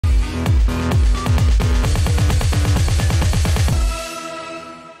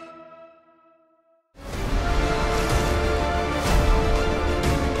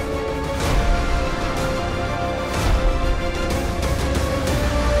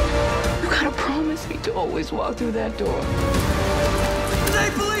to always walk through that door. Hey,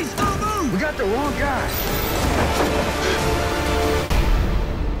 police, don't move! We got the wrong guy.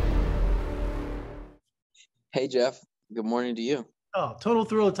 Hey, Jeff. Good morning to you. Oh, total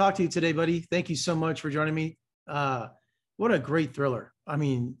thrill to talk to you today, buddy. Thank you so much for joining me. What a great thriller. I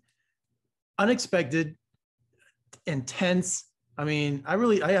mean, unexpected, intense. I mean, I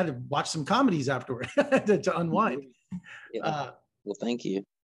had to watch some comedies afterward to unwind. Yeah. Well, thank you.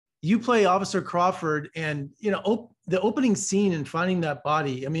 You play Officer Crawford, and the opening scene and finding that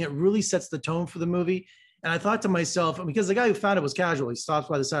body, I mean, it really sets the tone for the movie. And I thought to myself, because the guy who found it was casual, he stops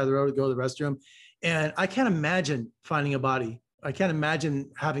by the side of the road to go to the restroom. And I can't imagine finding a body. I can't imagine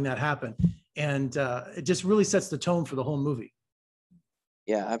having that happen. And it just really sets the tone for the whole movie.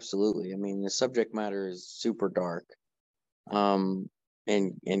 Yeah, absolutely. I mean, the subject matter is super dark, and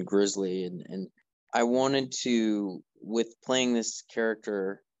grisly. And I wanted to, with playing this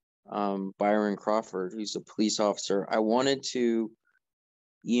character, Byron Crawford, who's a police officer, I wanted to,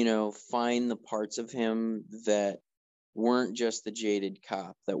 find the parts of him that weren't just the jaded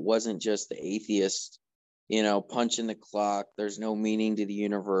cop, that wasn't just the atheist, punching the clock, there's no meaning to the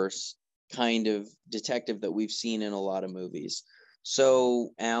universe kind of detective that we've seen in a lot of movies. So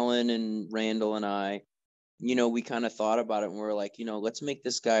Alan and Randall and I, we kind of thought about it, and we're like, let's make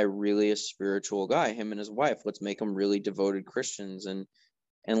this guy really a spiritual guy, him and his wife. Let's make them really devoted Christians, and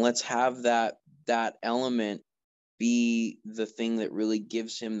let's have that element be the thing that really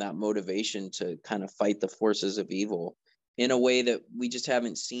gives him that motivation to kind of fight the forces of evil in a way that we just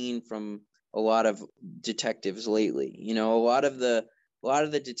haven't seen from a lot of detectives lately. A lot of the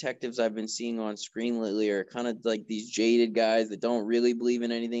detectives I've been seeing on screen lately are kind of like these jaded guys that don't really believe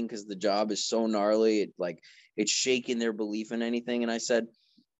in anything because the job is so gnarly. It's shaking their belief in anything. And I said,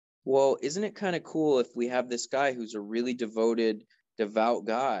 well, isn't it kind of cool if we have this guy who's a really devoted, devout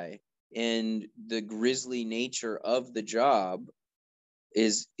guy, and the grisly nature of the job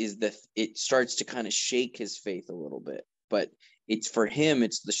it starts to kind of shake his faith a little bit. But it's for him,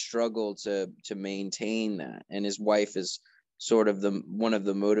 it's the struggle to maintain that. And his wife is sort of one of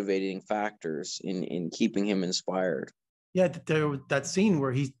the motivating factors in keeping him inspired. Yeah, that scene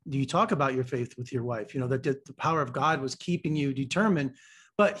where you talk about your faith with your wife, that the power of God was keeping you determined,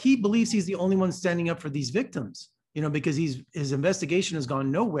 but he believes he's the only one standing up for these victims, because his investigation has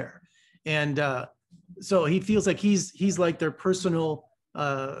gone nowhere. And so he feels like he's like their personal,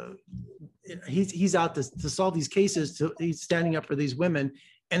 he's out to solve these cases. He's standing up for these women,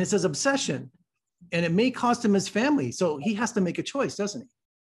 and it's his obsession, and it may cost him his family. So he has to make a choice, doesn't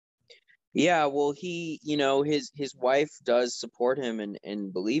he? Yeah, well, he, his wife does support him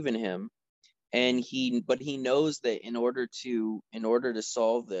and believe in him, but he knows that in order to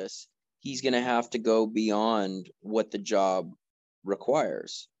solve this, he's going to have to go beyond what the job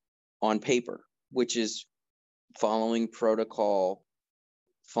requires on paper, which is following protocol,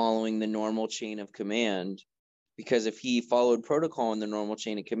 following the normal chain of command. Because if he followed protocol in the normal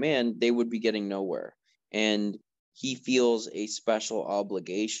chain of command, they would be getting nowhere. And he feels a special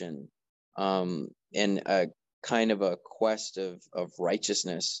obligation, and a kind of a quest of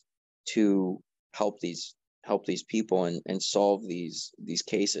righteousness to help these people and solve these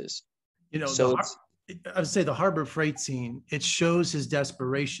cases. So I would say the Harbor Freight scene, it shows his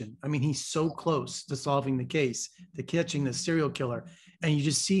desperation. I mean, he's so close to solving the case, to catching the serial killer, and you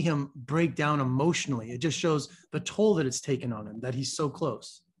just see him break down emotionally. It just shows the toll that it's taken on him, that he's so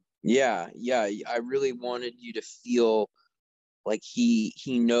close. Yeah. I really wanted you to feel like he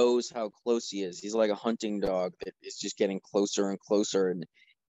knows how close he is. He's like a hunting dog that is just getting closer and closer,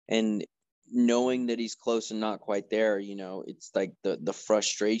 and knowing that he's close and not quite there, it's like the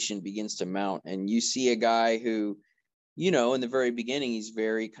frustration begins to mount. And you see a guy who, in the very beginning, he's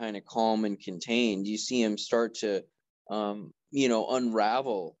very kind of calm and contained. You see him start to,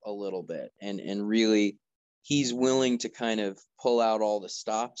 unravel a little bit, and really he's willing to kind of pull out all the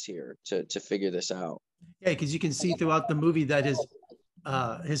stops here to figure this out. Yeah, because you can see throughout the movie that his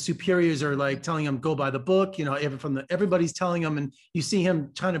superiors are like telling him, go by the book, everybody's telling him, and you see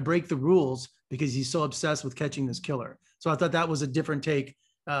him trying to break the rules because he's so obsessed with catching this killer. So I thought that was a different take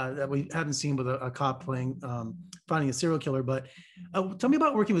that we haven't seen with a cop finding a serial killer. But tell me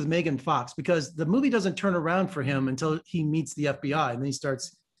about working with Megan Fox, because the movie doesn't turn around for him until he meets the FBI, and then he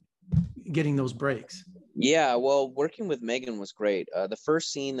starts getting those breaks. Yeah, well, working with Megan was great. The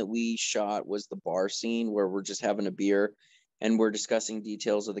first scene that we shot was the bar scene where we're just having a beer and we're discussing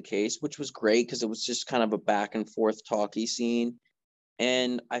details of the case, which was great because it was just kind of a back and forth talky scene.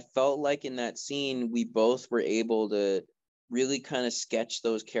 And I felt like in that scene, we both were able to really kind of sketch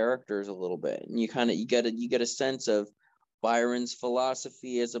those characters a little bit. And you get a sense of Byron's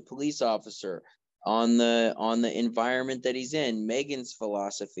philosophy as a police officer, on the environment that he's in, Megan's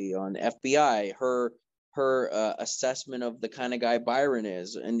philosophy on FBI, her assessment of the kind of guy Byron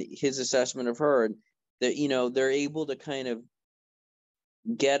is, and his assessment of her. That, you know, they're able to kind of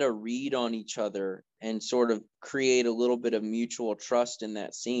get a read on each other and sort of create a little bit of mutual trust in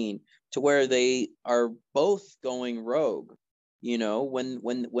that scene, to where they are both going rogue. You know, when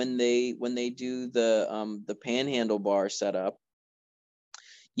they do the panhandle bar setup,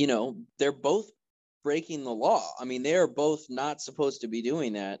 you know, they're both breaking the law. I mean, they are both not supposed to be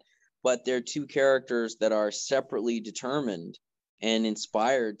doing that, but they're two characters that are separately determined and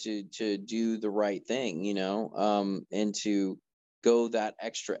inspired to do the right thing, you know, and to go that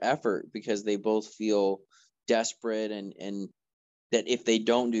extra effort, because they both feel desperate, and that if they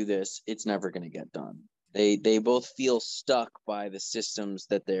don't do this, it's never going to get done. They both feel stuck by the systems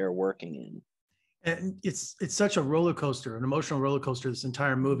that they're working in. And it's such a roller coaster, an emotional roller coaster, this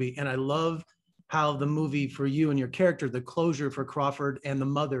entire movie. And I love how the movie, for you and your character, the closure for Crawford and the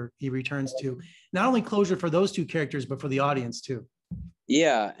mother he returns to, not only closure for those two characters, but for the audience too.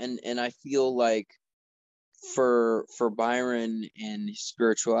 Yeah, and I feel like for Byron and his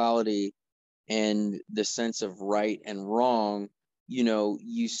spirituality and the sense of right and wrong, you know,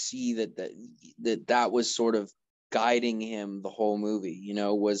 you see that was sort of guiding him the whole movie, you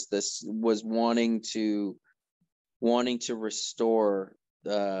know, was wanting to restore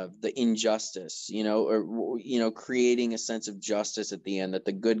the injustice, you know, or, you know, creating a sense of justice at the end, that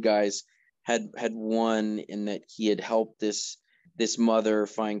the good guys had won, and that he had helped this mother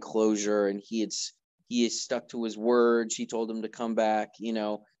find closure, and he is stuck to his word. She told him to come back, you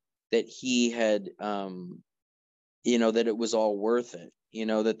know, that he had you know, that it was all worth it, you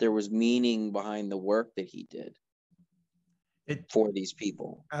know, that there was meaning behind the work that he did for these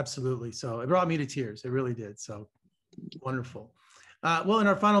people. Absolutely. So it brought me to tears. It really did. So wonderful. Well, in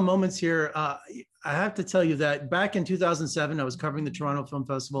our final moments here, I have to tell you that back in 2007, I was covering the Toronto Film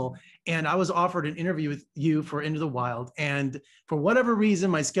Festival, and I was offered an interview with you for Into the Wild. And for whatever reason,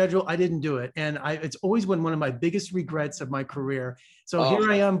 my schedule, I didn't do it. And it's always been one of my biggest regrets of my career. So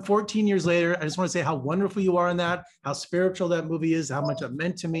here I am 14 years later. I just want to say how wonderful you are in that, how spiritual that movie is, how much it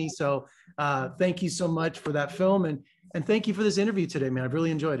meant to me. So thank you so much for that film. And thank you for this interview today, man. I've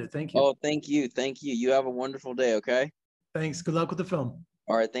really enjoyed it. Thank you. Oh, thank you. Thank you. You have a wonderful day, okay? Thanks. Good luck with the film.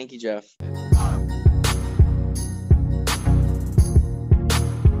 All right. Thank you, Jeff.